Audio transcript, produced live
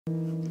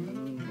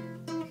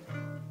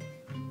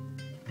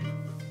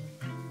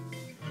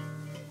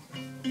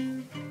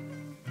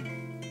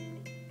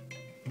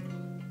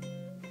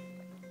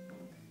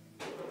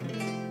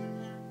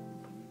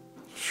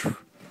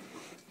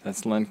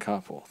That's Len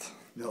Coppold.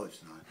 No,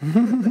 it's not.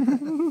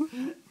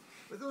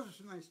 But those are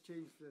some nice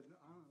changes.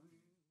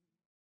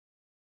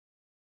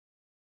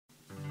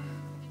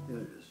 There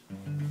it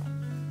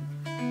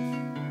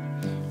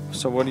is.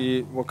 So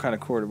what kind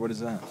of chord? What is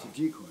that? It's a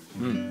G chord.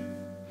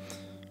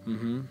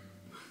 Mm-hmm. You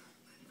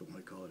don't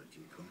want to call it a G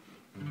chord.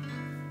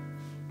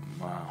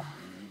 Wow.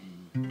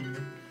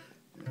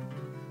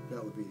 That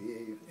would be the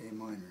A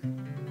minor.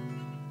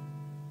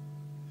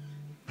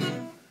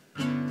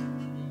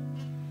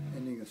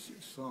 Ending a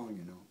song,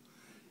 you know.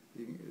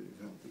 You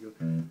have to go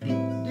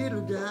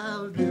diddle dow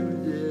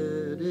diddle.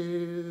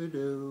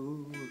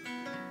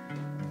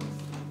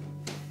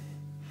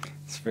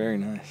 It's very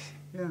nice.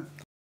 Yeah.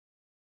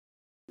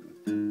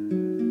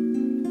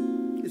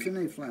 It's an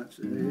A flat.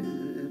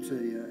 It's a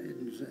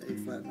A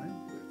flat 9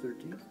 or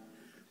 13,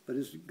 but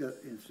it's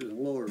a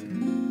lower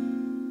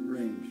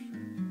range.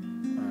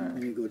 Right.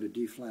 And you go to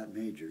D flat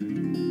major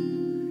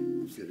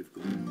instead of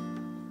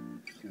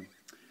going. You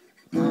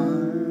know,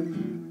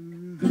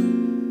 I'm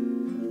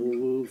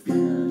old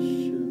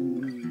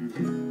fashioned.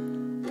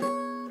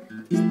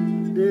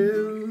 Do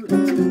do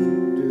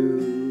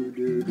do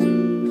do.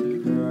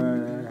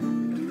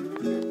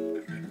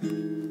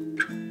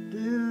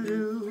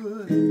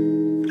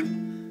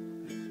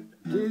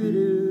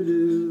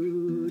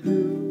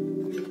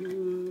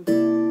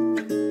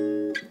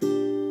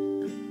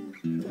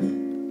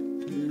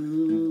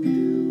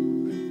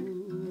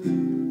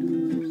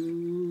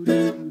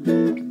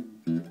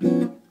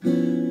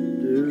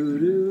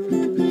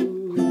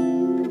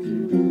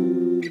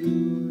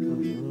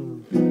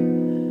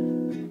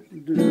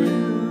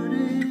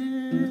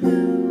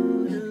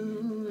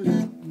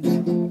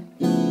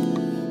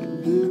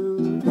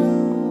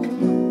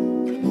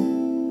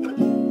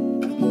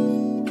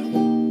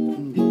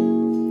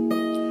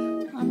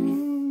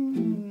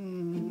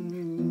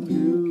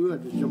 I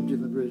just jumped in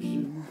the bridge.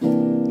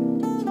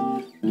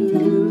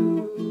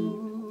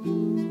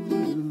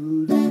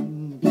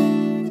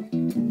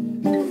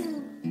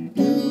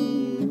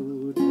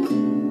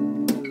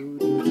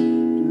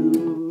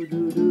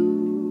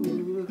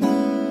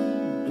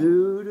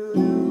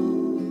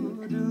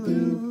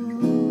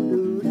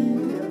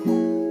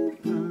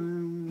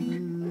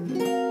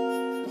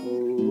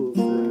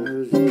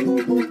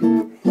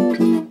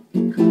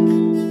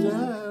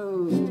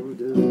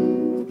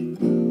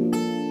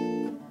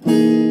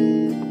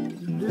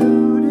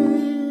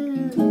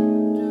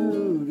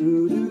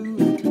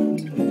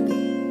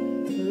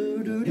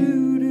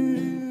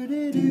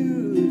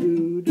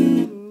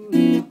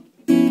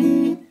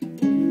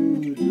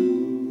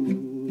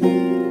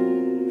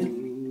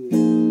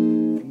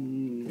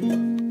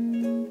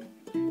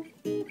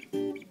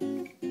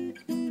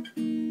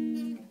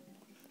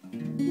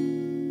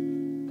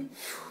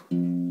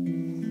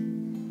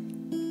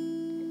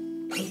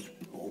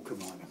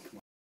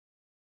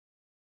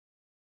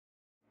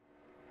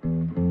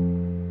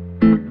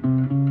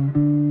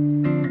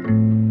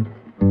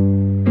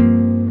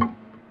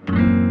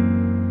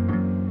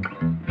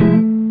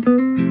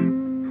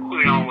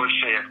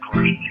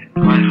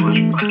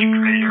 Much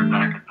greater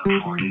back in the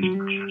 40s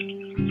or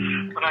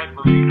 50s, but I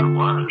believe it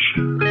was.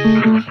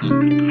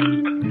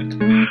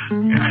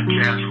 Yeah,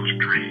 jazz was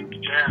great.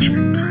 Jazz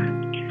was great.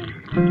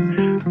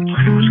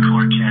 Played with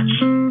quartets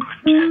and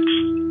quintets,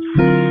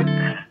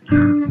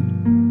 and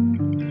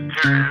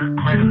they're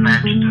quite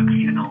imaginative,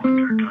 you know, when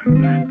they're doing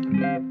that.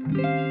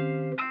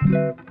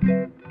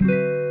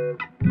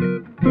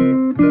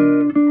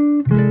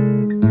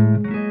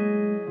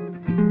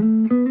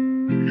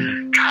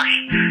 Gosh,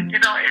 you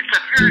know, it's a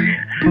very,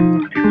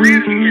 it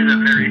really is a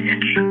very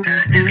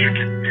intricate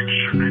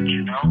instrument,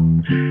 you know.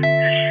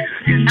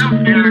 It's out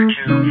there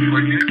for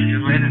you to do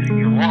anything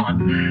you want.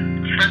 The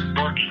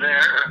fretboard's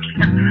there,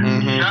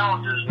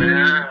 sound is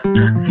there,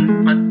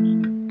 but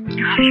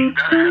gosh, you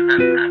gotta have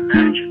that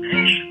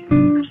imagination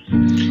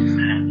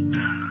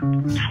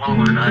and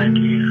forward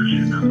ideas,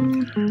 you know.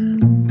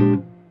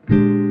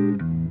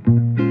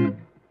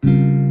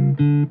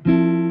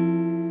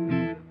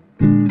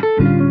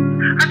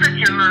 I bet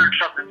you learn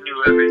something new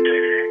every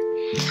day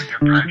when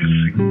you're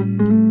practicing.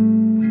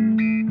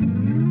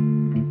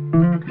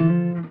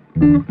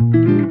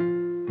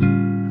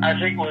 I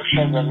think we're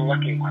some of the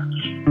lucky ones,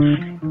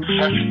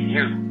 especially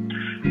you.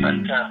 But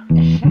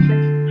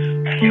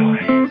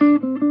anyway,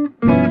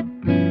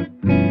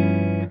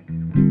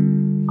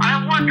 I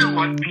wonder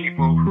what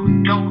people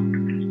who don't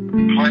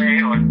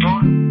play or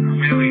don't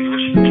really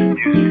listen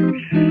to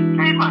music,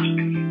 they must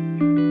be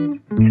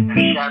in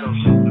the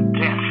shadows of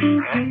death,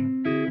 right?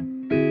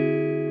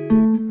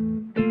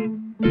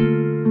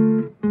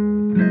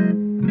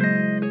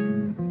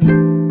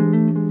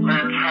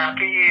 Len's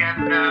happy,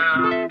 and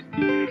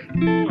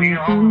we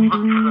all look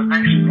for the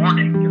next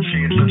morning to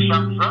see if the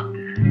sun's up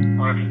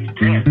or if it's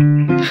dead. You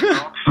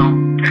know? So,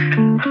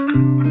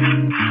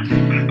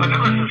 but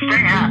listen,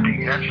 stay happy.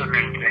 That's the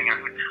main thing.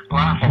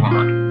 laugh a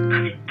lot.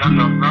 It does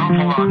an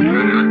awful lot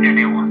good to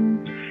anyone,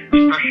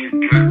 especially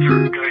kids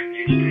are good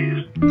these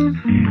days.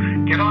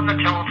 Get on the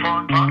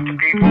telephone, talk to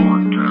people,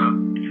 and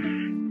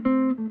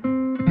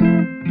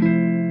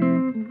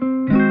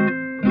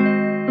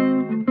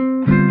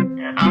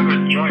I've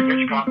enjoyed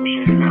this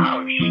conversation. I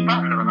was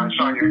stunned when I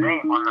saw your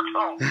name on the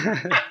phone.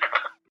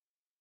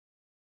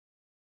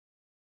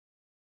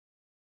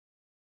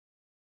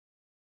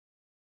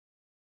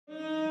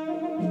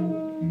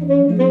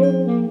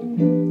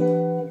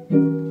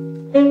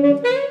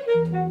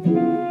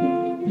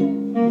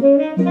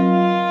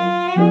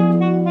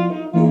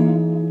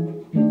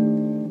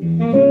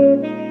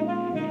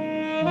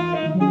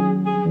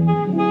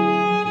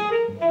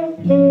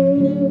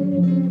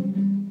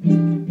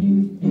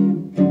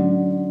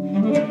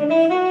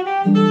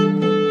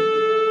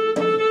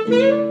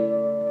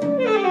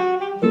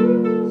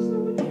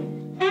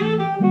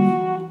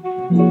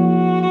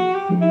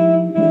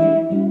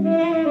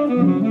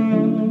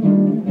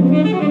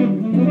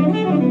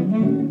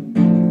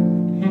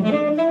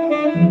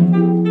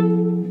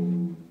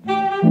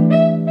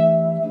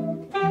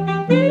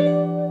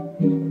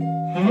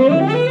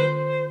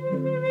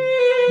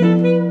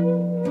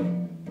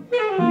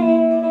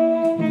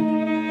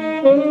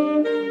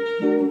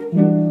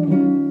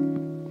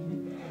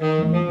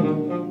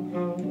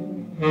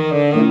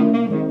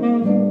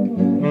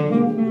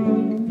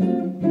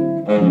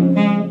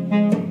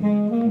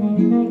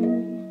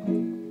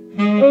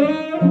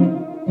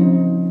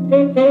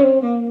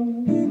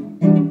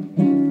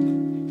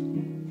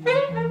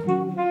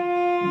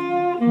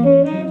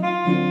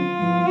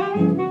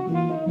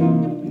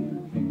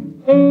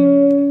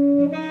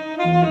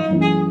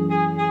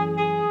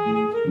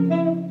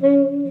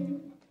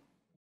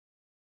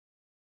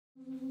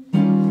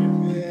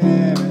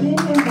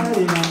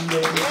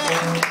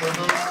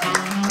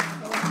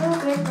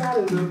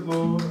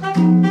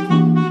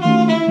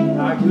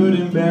 I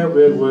couldn't bear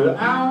it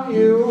without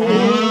you.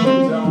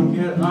 Don't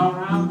get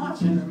around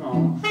much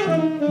anymore.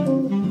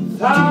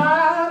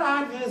 Thought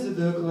I'd visit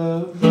the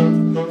club,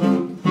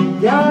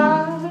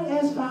 got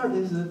as far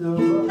as the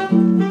door.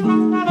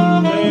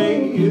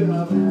 They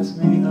have asked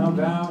me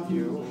about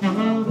you,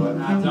 but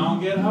I don't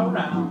get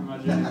around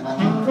much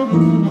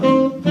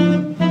anymore.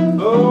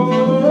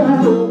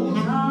 Oh,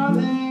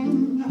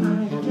 darling, I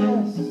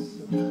guess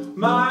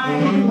my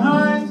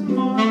mind's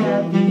more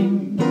at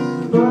ease,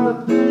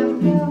 but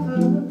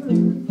nevertheless,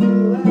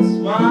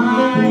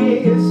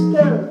 why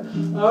stir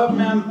up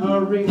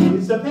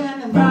memories,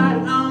 depending right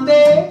on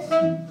this. I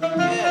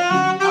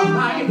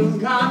might have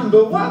gotten,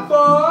 but what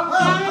for?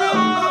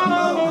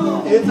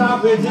 It's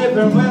awfully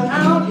different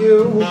without you.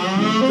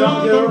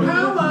 Don't get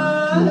around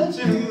much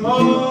anymore.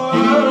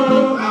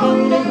 Oh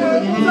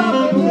yeah, it's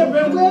awfully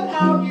different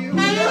without you.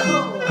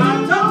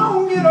 I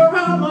don't get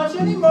around much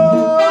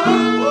anymore.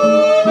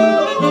 It's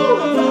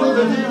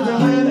awfully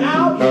different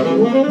without you.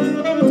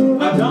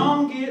 I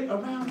don't get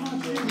around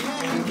much anymore.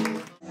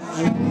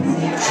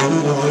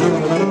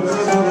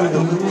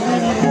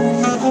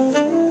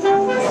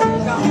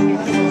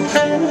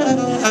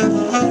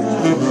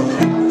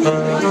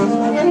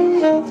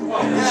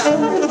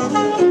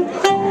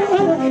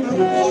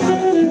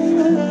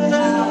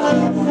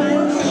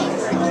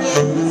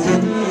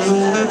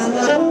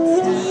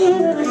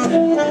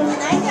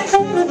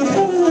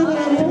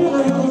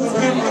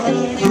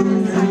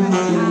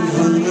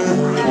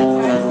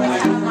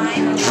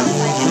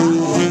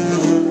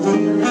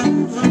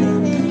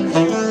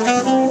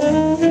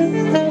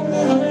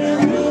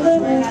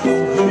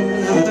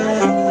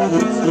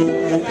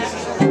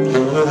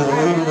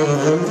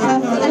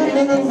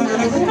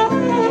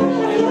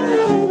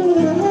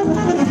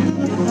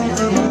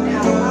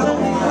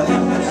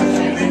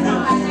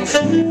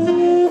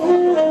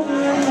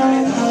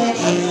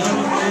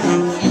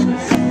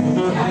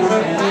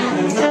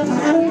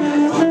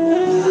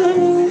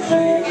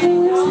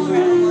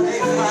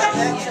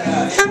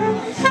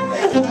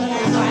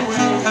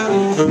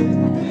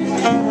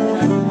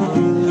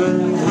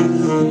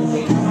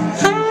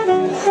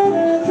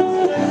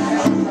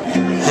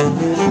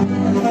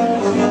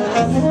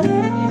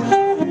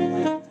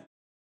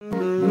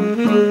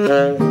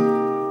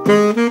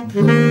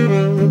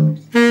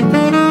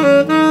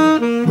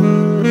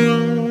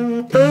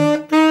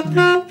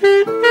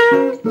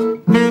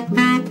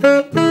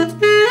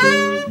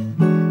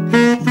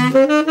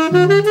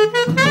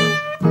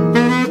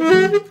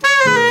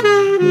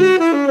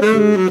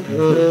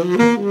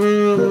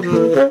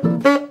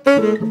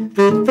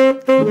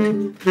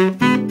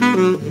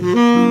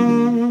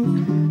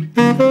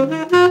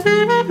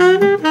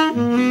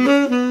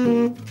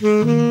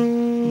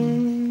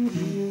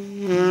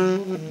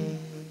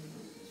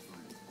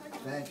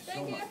 Thanks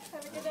so much.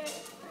 Have a good day.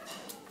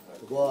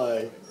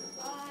 Goodbye.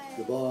 Bye.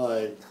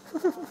 Goodbye.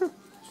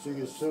 See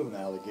you soon,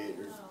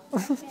 alligator.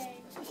 Okay.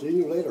 See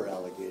you later,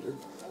 alligator.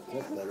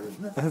 That's better,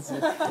 isn't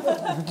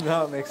it?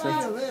 No, it makes See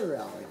sense. you later,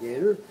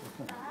 alligator.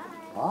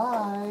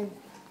 Bye.